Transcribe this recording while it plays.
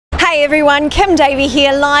Hey everyone, Kim Davey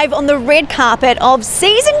here, live on the red carpet of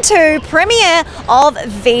Season 2 premiere of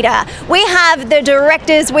VIDA. We have the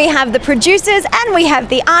directors, we have the producers, and we have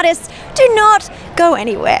the artists. Do not go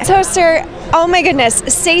anywhere. So Ser, oh my goodness,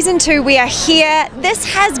 Season 2, we are here. This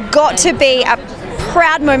has got to be a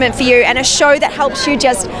proud moment for you and a show that helps you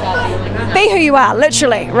just be who you are,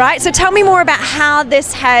 literally, right? So tell me more about how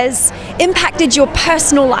this has impacted your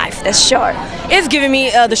personal life, this show. It's given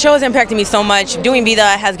me, the show has impacted me so much. Doing VIDA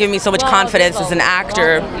has given me so much confidence as an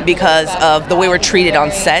actor because of the way we're treated on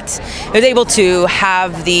set. I was able to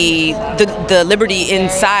have the liberty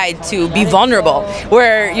inside to be vulnerable,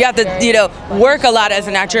 where you have to, work a lot as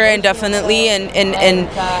an actor and definitely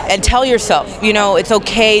and tell yourself, it's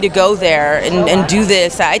okay to go there and do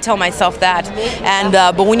this. I tell myself that, and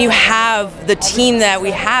but when you have the team that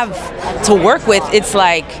we have to work with, it's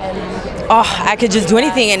like, oh, I could just do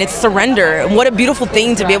anything, and it's surrender. And what a beautiful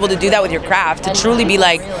thing to be able to do that with your craft, to truly be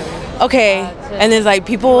like, okay, and there's like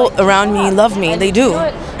people around me love me, they do,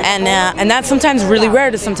 and that's sometimes really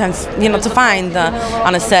rare to to find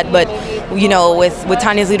on a set, but with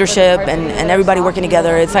Tanya's leadership and everybody working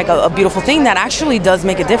together, it's like a beautiful thing that actually does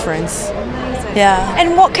make a difference. Yeah.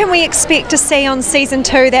 And what can we expect to see on Season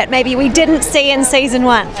 2 that maybe we didn't see in Season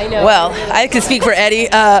 1? Well, I can speak for Eddy,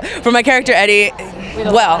 for my character Eddy.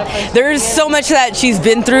 Well, there's so much that she's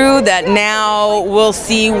been through that now we'll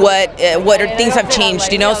see what things have changed,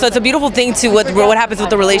 So it's a beautiful thing to what happens with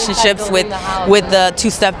the relationships with the two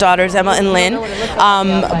stepdaughters, Emma and Lynn.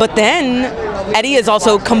 But then Eddy is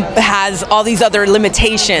also has all these other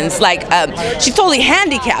limitations, like she's totally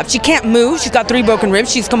handicapped. She can't move. She's got 3 broken ribs.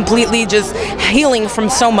 She's completely just healing from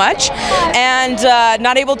so much, and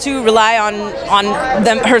not able to rely on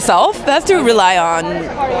them herself. Has to rely on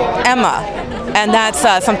Emma. And that's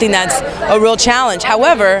something that's a real challenge.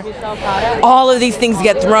 However, all of these things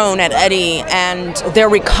get thrown at Eddy, and they're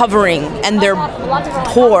recovering, and they're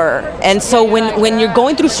poor. And so when you're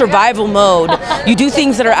going through survival mode, you do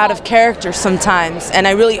things that are out of character sometimes. And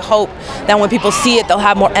I really hope that when people see it, they'll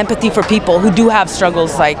have more empathy for people who do have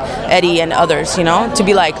struggles like Eddy and others, to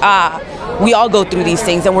be like, we all go through these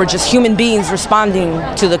things, and we're just human beings responding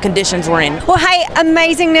to the conditions we're in. Well, hey,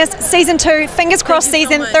 amazingness, Season 2, fingers crossed,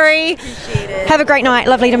 Season 3. Have a great night.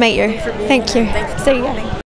 Lovely to meet you. Thank you. See you.